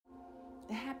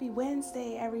Happy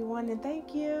Wednesday, everyone, and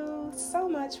thank you so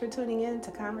much for tuning in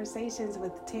to Conversations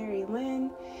with Terry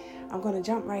Lynn. I'm going to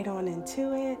jump right on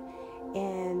into it.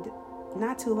 And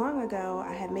not too long ago,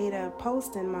 I had made a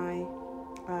post in my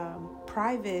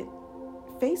private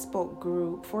Facebook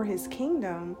group for His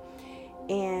Kingdom,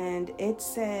 and it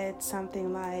said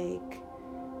something like,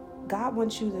 God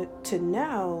wants you to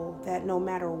know that no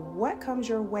matter what comes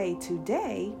your way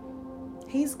today,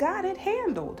 He's got it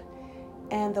handled.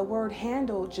 And the word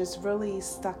handle just really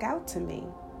stuck out to me.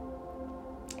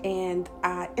 And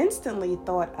I instantly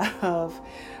thought of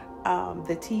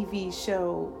the TV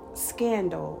show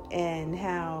Scandal, and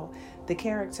how the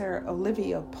character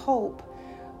Olivia Pope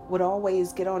would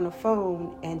always get on the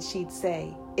phone and she'd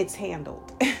say, "It's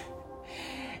handled."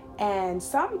 And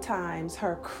sometimes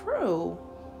her crew,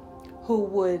 who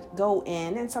would go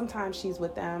in, and sometimes she's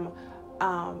with them,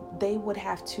 they would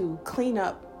have to clean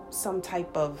up some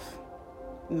type of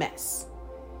mess.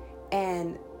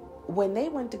 And when they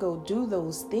went to go do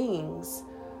those things,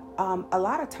 a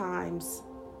lot of times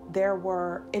there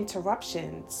were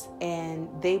interruptions, and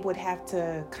they would have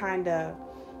to kind of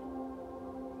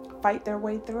fight their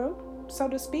way through, so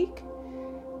to speak.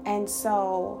 And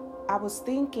so I was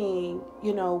thinking,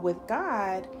 with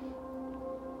God,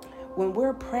 when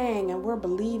we're praying and we're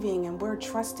believing and we're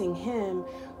trusting Him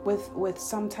with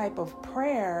some type of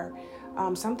prayer,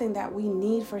 something that we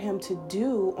need for Him to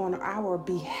do on our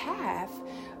behalf,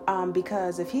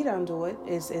 because if He don't do it,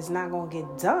 it's not going to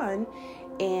get done.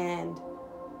 And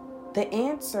the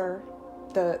answered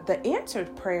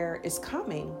prayer is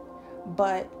coming,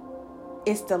 but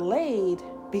it's delayed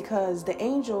because the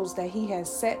angels that He has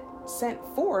sent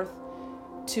forth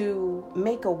to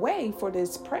make a way for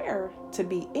this prayer to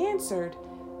be answered,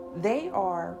 they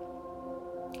are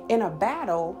in a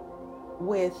battle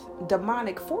with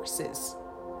demonic forces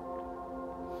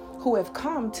who have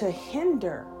come to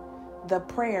hinder the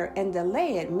prayer and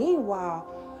delay it. Meanwhile,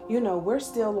 we're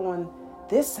still on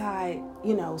this side,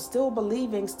 still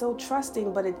believing, still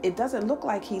trusting, but it doesn't look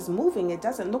like He's moving. It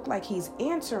doesn't look like He's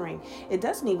answering. It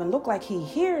doesn't even look like He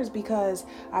hears, because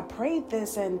I prayed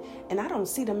this and I don't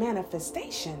see the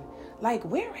manifestation. Like,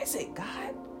 where is it,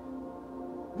 God?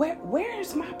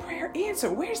 Where's my prayer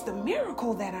answer? Where's the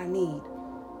miracle that I need?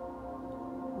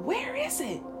 Where is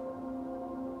it?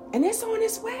 And it's on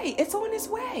its way. It's on its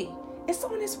way. It's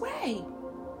on its way.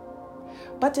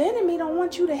 But the enemy don't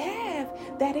want you to have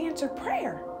that answered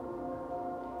prayer.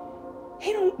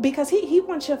 Because he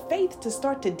wants your faith to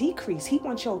start to decrease. He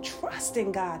wants your trust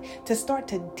in God to start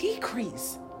to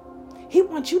decrease. He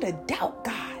wants you to doubt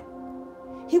God.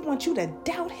 He wants you to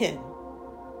doubt Him.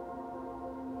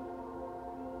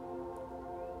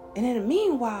 And in the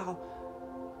meanwhile,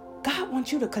 God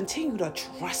wants you to continue to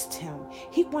trust Him.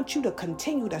 He wants you to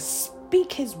continue to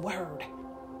speak His word.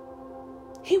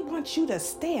 He wants you to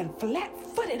stand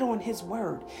flat-footed on His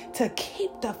word, to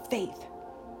keep the faith,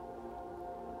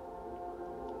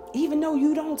 even though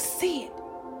you don't see it.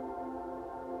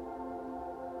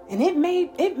 And it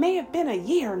may have been a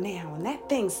year now, and that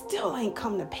thing still ain't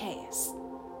come to pass.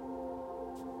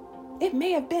 It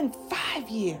may have been 5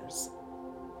 years.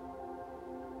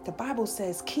 The Bible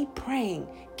says, keep praying,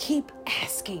 keep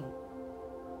asking.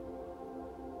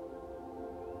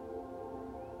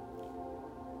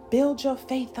 Build your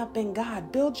faith up in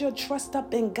God. Build your trust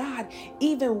up in God.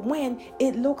 Even when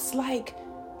it looks like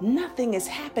nothing is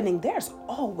happening, there's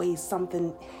always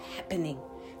something happening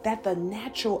that the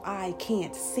natural eye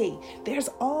can't see. There's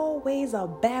always a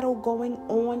battle going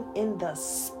on in the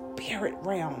spirit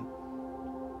realm.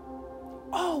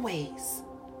 Always.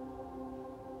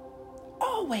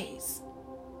 Always.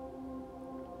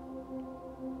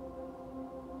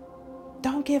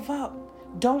 Don't give up.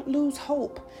 Don't lose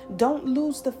hope. Don't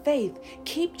lose the faith.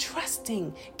 Keep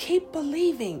trusting. Keep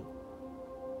believing.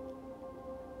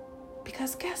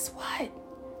 Because guess what?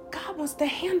 God wants to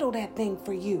handle that thing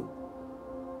for you.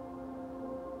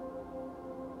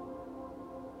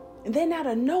 And then out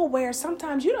of nowhere,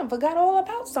 sometimes you done forgot all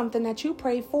about something that you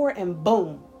prayed for, and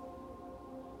boom,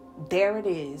 there it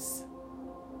is.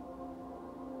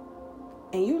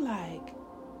 And you like,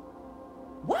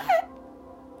 what?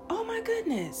 Oh my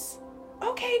goodness.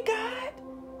 Okay, God.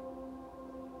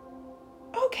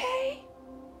 Okay.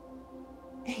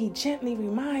 And He gently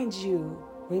reminds you,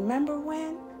 remember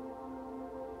when?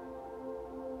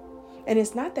 And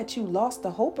it's not that you lost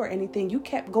the hope or anything. You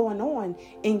kept going on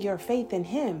in your faith in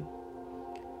Him.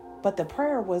 But the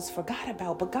prayer was forgot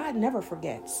about. But God never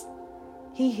forgets.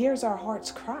 He hears our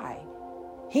hearts cry.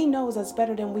 He knows us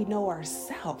better than we know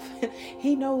ourselves.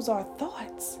 He knows our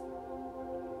thoughts.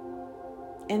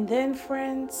 And then,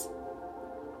 friends,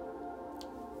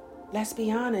 let's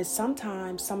be honest,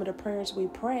 sometimes some of the prayers we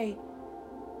pray,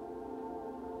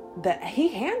 that he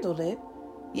handled it.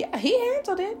 Yeah, he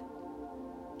handled it.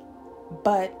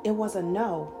 But it was a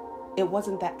no. It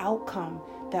wasn't the outcome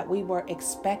that we were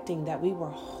expecting, that we were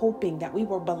hoping, that we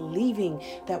were believing,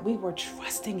 that we were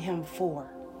trusting him for.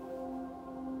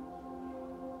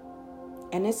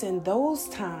 And it's in those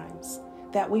times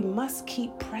that we must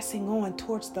keep pressing on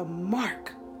towards the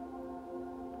mark.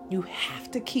 You have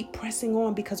to keep pressing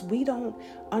on, because we don't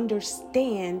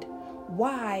understand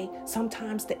why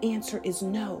sometimes the answer is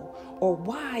no, or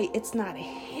why it's not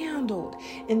handled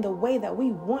in the way that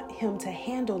we want him to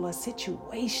handle a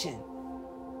situation.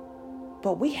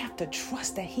 But we have to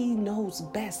trust that he knows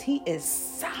best. He is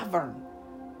sovereign,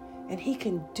 and he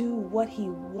can do what he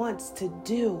wants to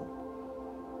do.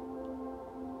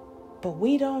 But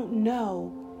we don't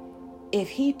know if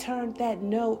he turned that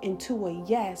no into a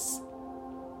yes,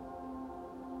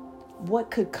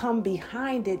 what could come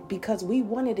behind it, because we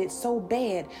wanted it so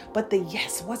bad, but the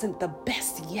yes wasn't the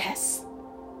best yes.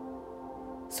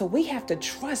 So we have to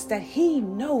trust that he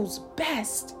knows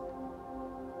best.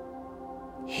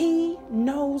 He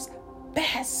knows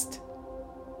best.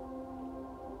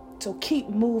 So keep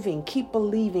moving, keep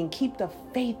believing, keep the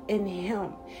faith in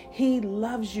him. He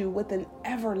loves you with an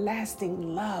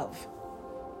everlasting love.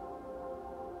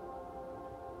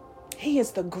 He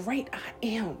is the great I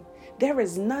am. There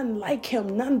is none like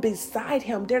him, none beside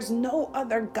him. There's no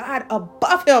other God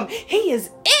above him. He is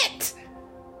it.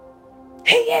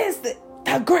 He is the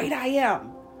great I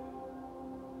am.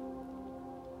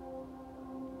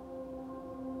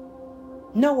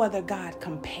 No other God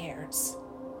compares.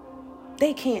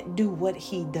 They can't do what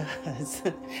he does.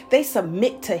 They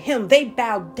submit to him. They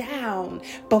bow down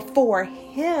before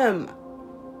him.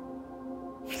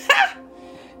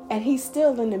 And he's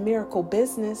still in the miracle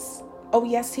business. Oh,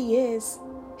 yes, he is.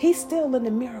 He's still in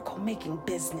the miracle making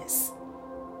business.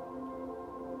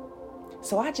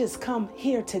 So I just come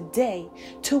here today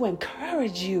to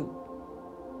encourage you.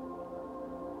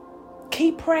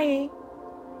 Keep praying.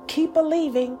 Keep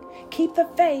believing. Keep the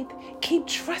faith. Keep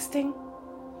trusting.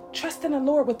 Trust in the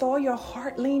Lord with all your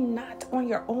heart. Lean not on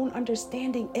your own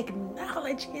understanding.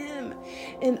 Acknowledge him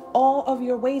in all of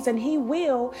your ways, and he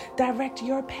will direct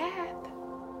your path.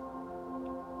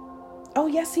 Oh,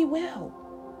 yes, he will.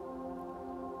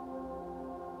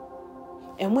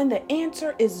 And when the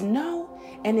answer is no,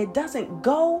 and it doesn't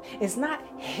go, it's not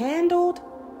handled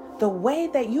the way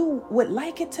that you would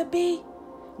like it to be,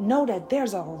 know that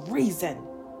there's a reason.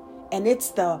 And it's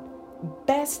the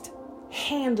best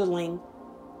handling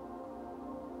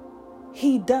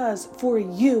he does for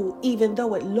you, even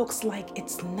though it looks like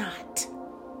it's not.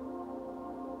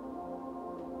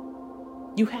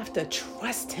 You have to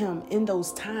trust him in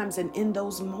those times and in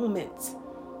those moments.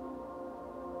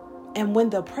 And when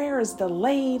the prayer is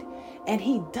delayed and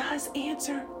he does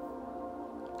answer,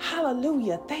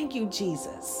 hallelujah, thank you,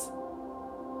 Jesus.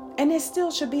 And it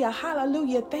still should be a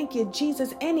hallelujah, thank you,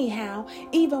 Jesus, anyhow,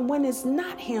 even when it's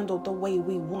not handled the way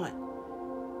we want.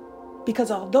 Because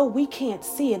although we can't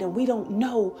see it and we don't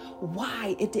know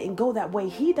why it didn't go that way,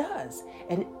 he does.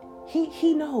 And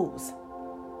he knows.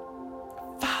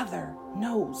 Father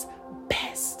knows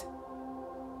best.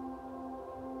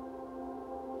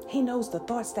 He knows the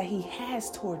thoughts that he has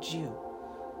towards you.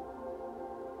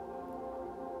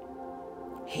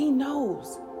 He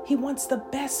knows. He wants the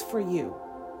best for you.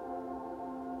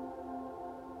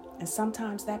 And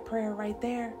sometimes that prayer right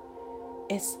there,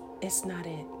 it's not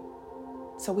it.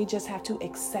 So we just have to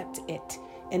accept it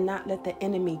and not let the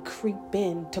enemy creep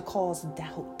in to cause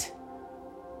doubt.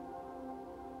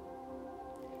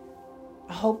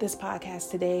 I hope this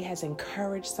podcast today has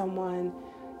encouraged someone.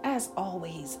 As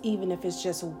always, even if it's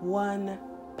just one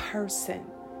person,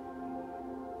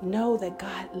 know that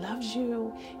God loves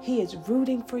you. He is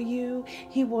rooting for you.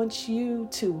 He wants you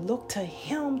to look to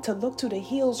him, to look to the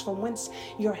hills from whence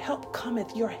your help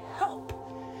cometh. Your help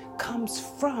comes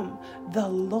from the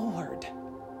Lord.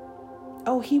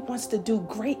 Oh, he wants to do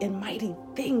great and mighty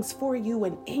things for you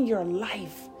and in your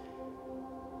life.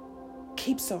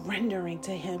 Keep surrendering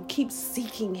to him. Keep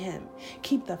seeking him.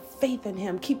 Keep the faith in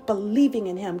him. Keep believing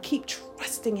in him. Keep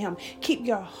trusting him. Keep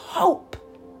your hope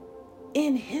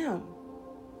in him.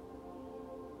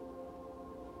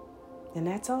 And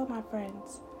that's all, my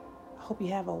friends. I hope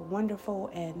you have a wonderful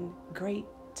and great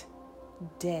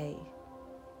day.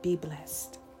 Be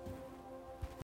blessed.